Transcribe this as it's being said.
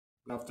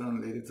Good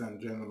afternoon, ladies and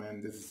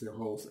gentlemen. This is your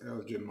host,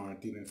 Elgin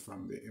Martinez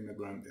from the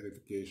Immigrant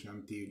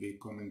Edification TV,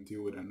 coming to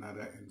you with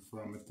another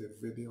informative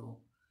video.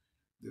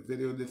 The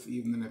video this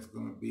evening is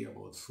going to be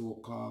about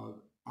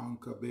so-called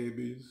anchor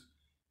babies.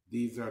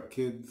 These are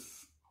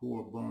kids who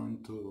were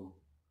born to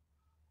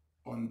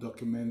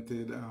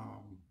undocumented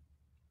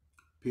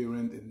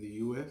parent in the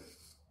U.S.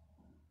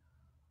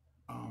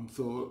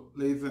 So,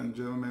 ladies and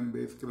gentlemen,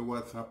 basically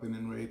what's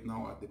happening right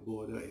now at the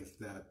border is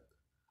that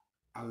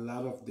a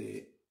lot of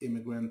the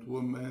immigrant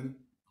women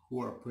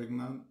who are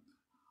pregnant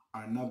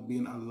are not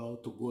being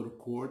allowed to go to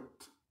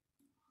court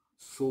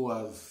so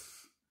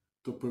as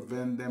to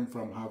prevent them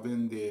from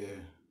having their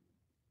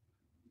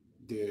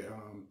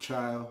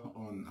child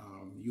on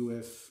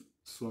U.S.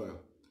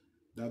 soil.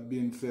 That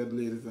being said,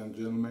 ladies and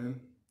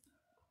gentlemen,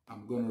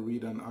 I'm going to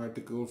read an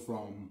article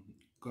from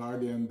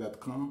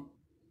Guardian.com.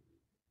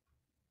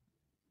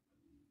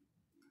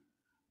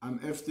 An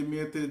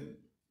estimated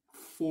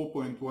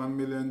 4.1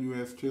 million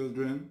U.S.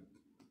 children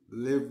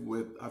live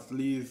with at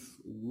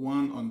least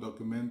one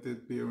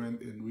undocumented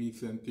parent in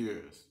recent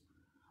years,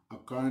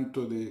 according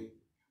to the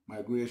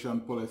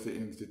Migration Policy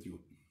Institute.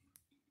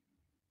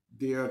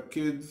 They are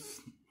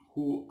kids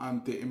who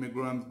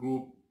anti-immigrant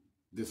group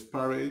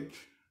disparage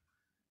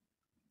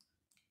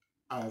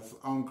as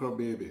anchor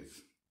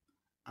babies,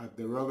 a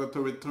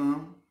derogatory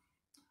term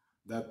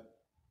that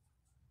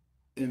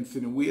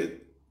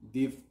insinuates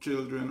these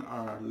children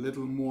are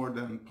little more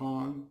than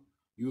pawns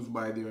used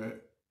by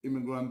their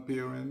immigrant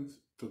parents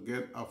to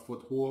get a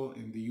foothold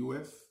in the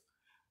U.S.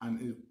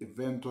 and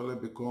eventually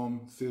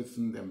become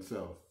citizens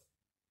themselves.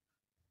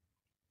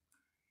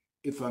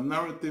 It's a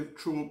narrative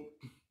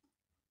trope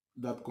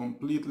that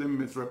completely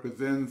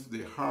misrepresents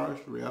the harsh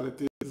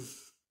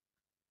realities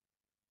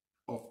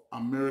of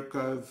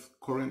America's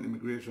current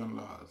immigration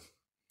laws,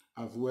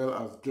 as well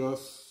as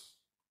just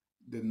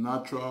the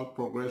natural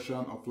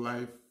progression of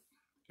life,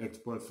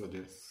 experts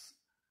suggest.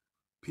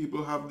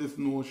 People have this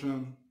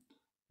notion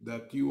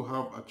that you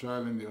have a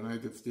child in the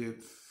United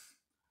States,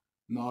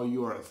 now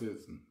you are a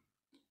citizen.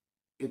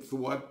 It's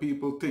what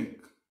people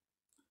think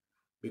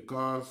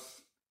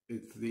because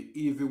it's the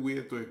easy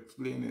way to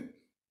explain it.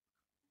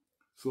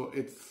 So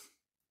it's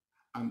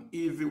an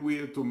easy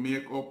way to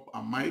make up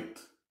a might,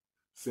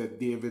 said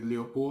David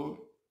Leopold,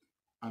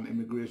 an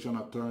immigration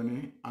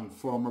attorney and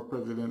former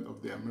president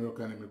of the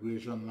American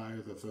Immigration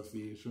Lawyers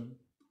Association.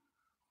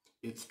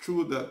 It's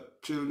true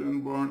that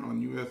children born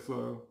on U.S.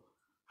 soil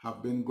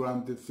have been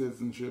granted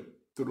citizenship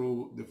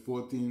through the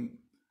 14th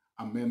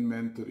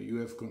Amendment to the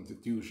U.S.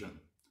 Constitution,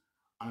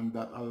 and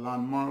that a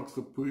landmark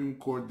Supreme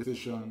Court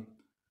decision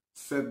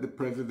set the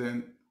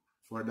precedent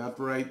for that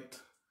right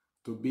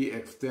to be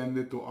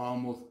extended to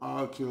almost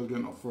all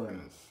children of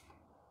foreigners.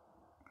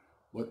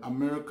 But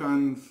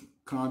Americans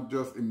can't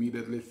just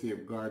immediately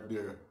safeguard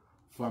their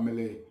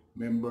family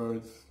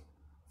members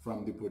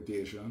from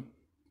deportation.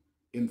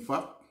 In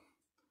fact,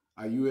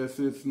 a U.S.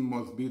 citizen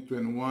must be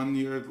 21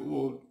 years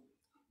old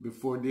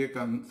before they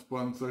can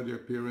sponsor their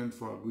parents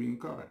for a green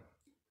card.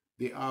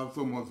 They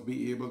also must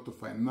be able to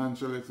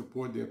financially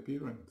support their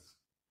parents.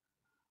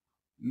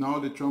 Now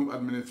the Trump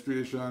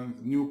administration's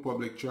new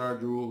public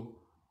charge rule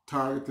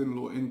targeting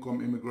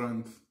low-income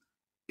immigrants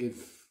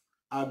is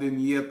adding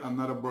yet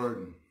another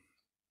burden.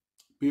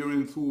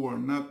 Parents who were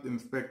not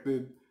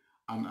inspected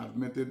and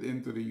admitted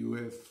into the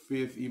U.S.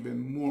 face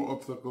even more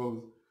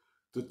obstacles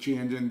to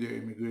changing their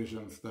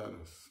immigration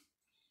status.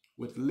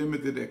 With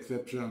limited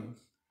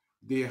exceptions,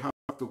 they have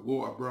to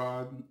go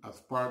abroad as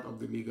part of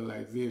the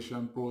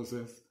legalization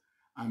process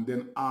and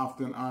then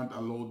often aren't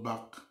allowed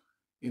back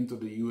into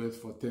the U.S.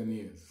 for 10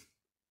 years.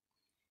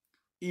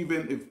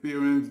 Even if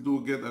parents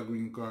do get a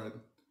green card,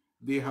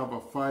 they have a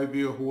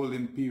 5-year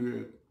holding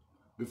period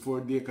before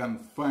they can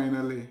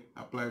finally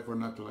apply for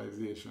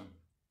naturalization.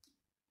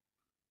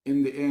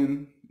 In the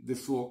end, the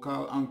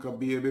so-called anchor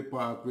baby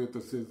pathway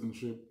to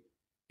citizenship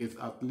is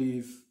at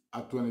least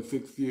a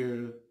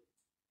 26-year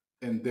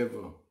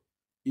endeavor,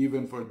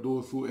 even for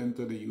those who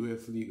enter the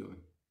U.S. legally.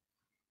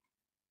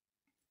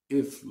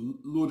 It's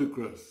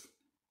ludicrous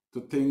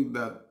to think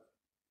that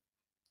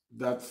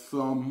that's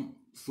some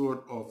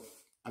sort of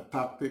a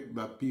tactic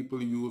that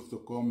people use to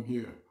come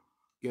here,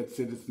 get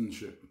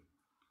citizenship,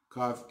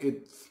 because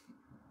it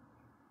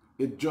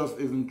just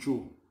isn't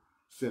true,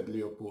 said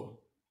Leopold.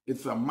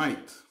 It's a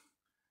might,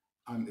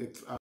 and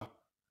it's a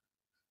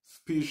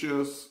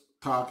specious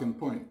talking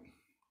point,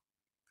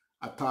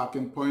 a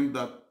talking point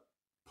that's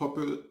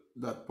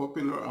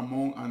popular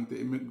among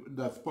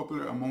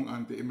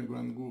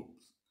anti-immigrant groups,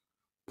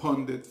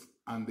 pundits,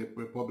 and the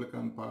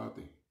Republican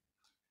Party.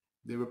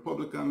 The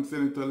Republican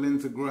Senator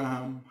Lindsey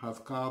Graham has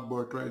called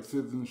birthright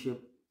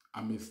citizenship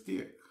a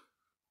mistake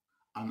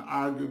and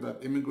argued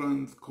that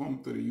immigrants come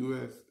to the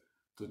U.S.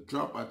 to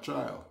drop a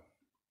child.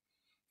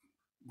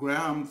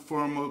 Graham's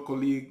former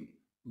colleague,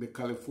 the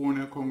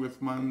California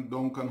Congressman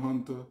Duncan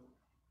Hunter,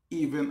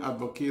 even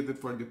advocated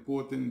for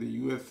deporting the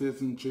U.S.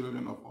 citizen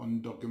children of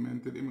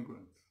undocumented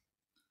immigrants.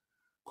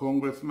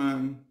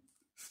 Congressman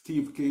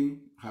Steve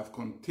King has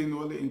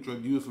continually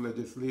introduced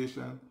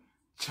legislation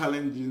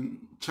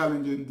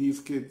challenging these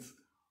kids'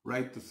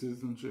 right to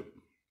citizenship.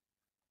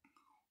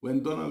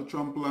 When Donald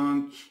Trump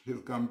launched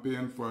his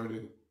campaign for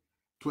the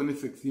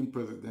 2016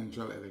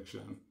 presidential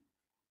election,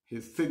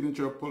 his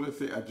signature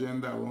policy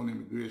agenda around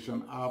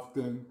immigration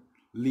often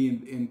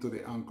leaned into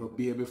the anchor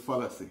baby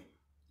fallacy.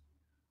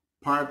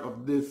 Part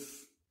of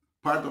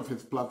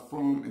his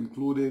platform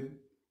included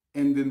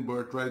ending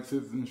birthright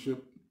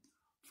citizenship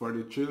for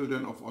the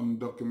children of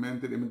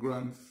undocumented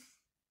immigrants,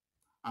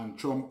 and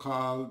Trump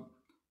called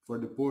for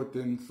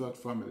deporting such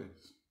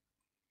families.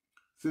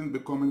 Since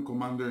becoming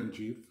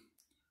commander-in-chief,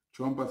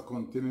 Trump has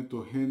continued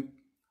to hint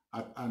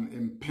at an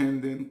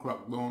impending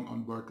crackdown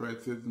on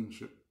birthright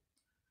citizenship,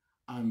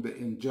 and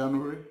in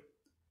January,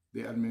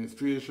 the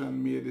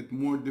administration made it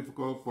more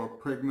difficult for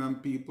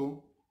pregnant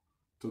people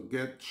to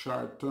get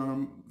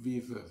short-term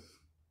visas.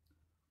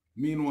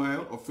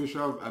 Meanwhile,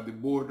 officials at the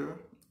border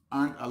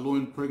aren't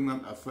allowing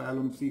pregnant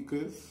asylum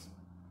seekers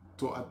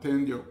to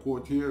attend their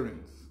court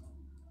hearings,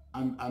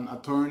 and an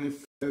attorney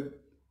said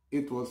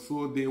it was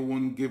so they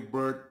won't give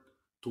birth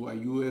to a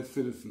U.S.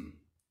 citizen,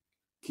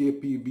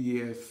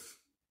 KPBS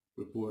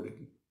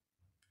reported.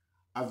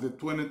 As the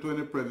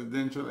 2020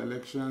 presidential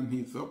election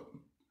heats up,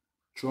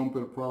 Trump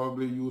will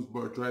probably use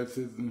birthright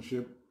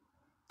citizenship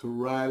to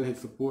rile his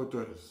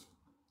supporters,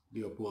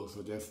 Leopold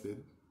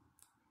suggested.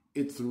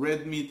 It's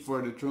red meat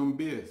for the Trump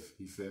base,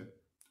 he said.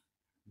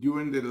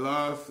 During the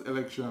last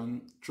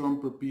election,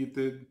 Trump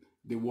repeated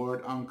the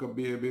word anchor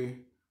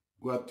baby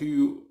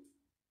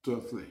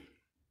gratuitously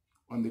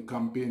on the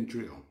campaign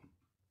trail,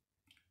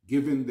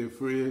 giving the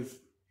phrase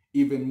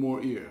even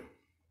more ear.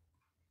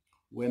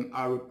 When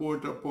a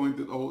reporter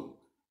pointed out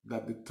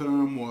that the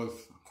term was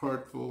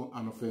hurtful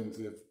and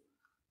offensive,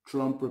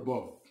 Trump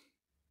rebuffed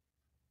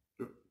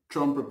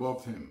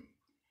him.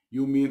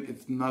 You mean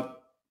it's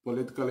not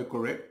politically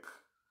correct,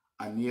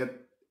 and yet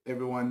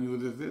everyone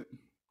uses it?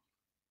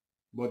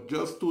 But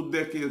just 2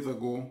 decades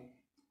ago,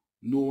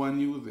 no one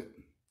used it,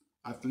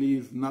 at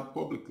least not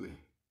publicly.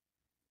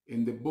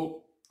 In the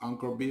book,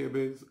 Anchor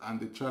Babies and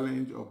the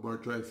Challenge of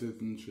Birthright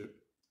Citizenship,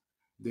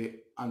 the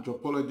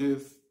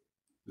anthropologist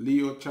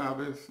Leo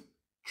Chavez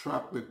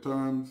tracked the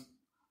term's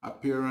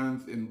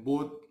appearance in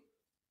both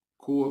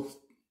Coast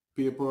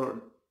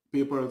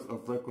papers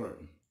of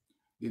record,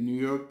 the New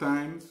York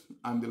Times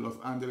and the Los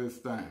Angeles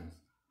Times.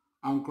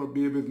 Anchor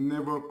babies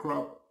never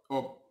cropped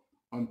up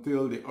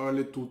until the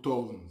early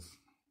 2000s.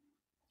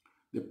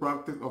 The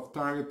practice of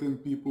targeting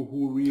people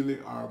who really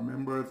are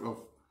members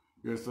of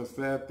your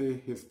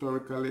society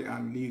historically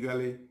and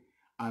legally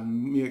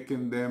and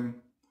making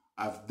them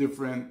as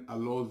different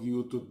allows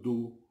you to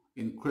do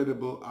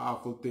incredible,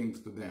 awful things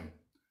to them,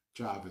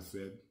 Chavez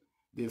said.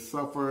 They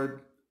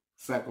suffered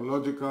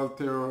psychological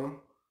terror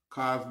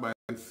caused by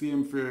the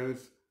same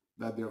fears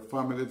that their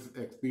families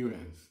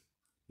experience,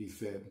 he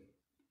said.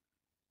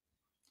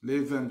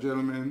 Ladies and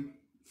gentlemen,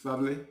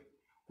 sadly,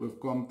 we've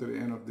come to the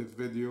end of this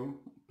video.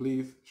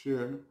 Please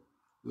share,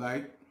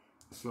 like,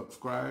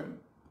 subscribe,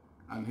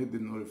 and hit the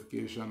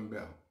notification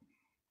bell.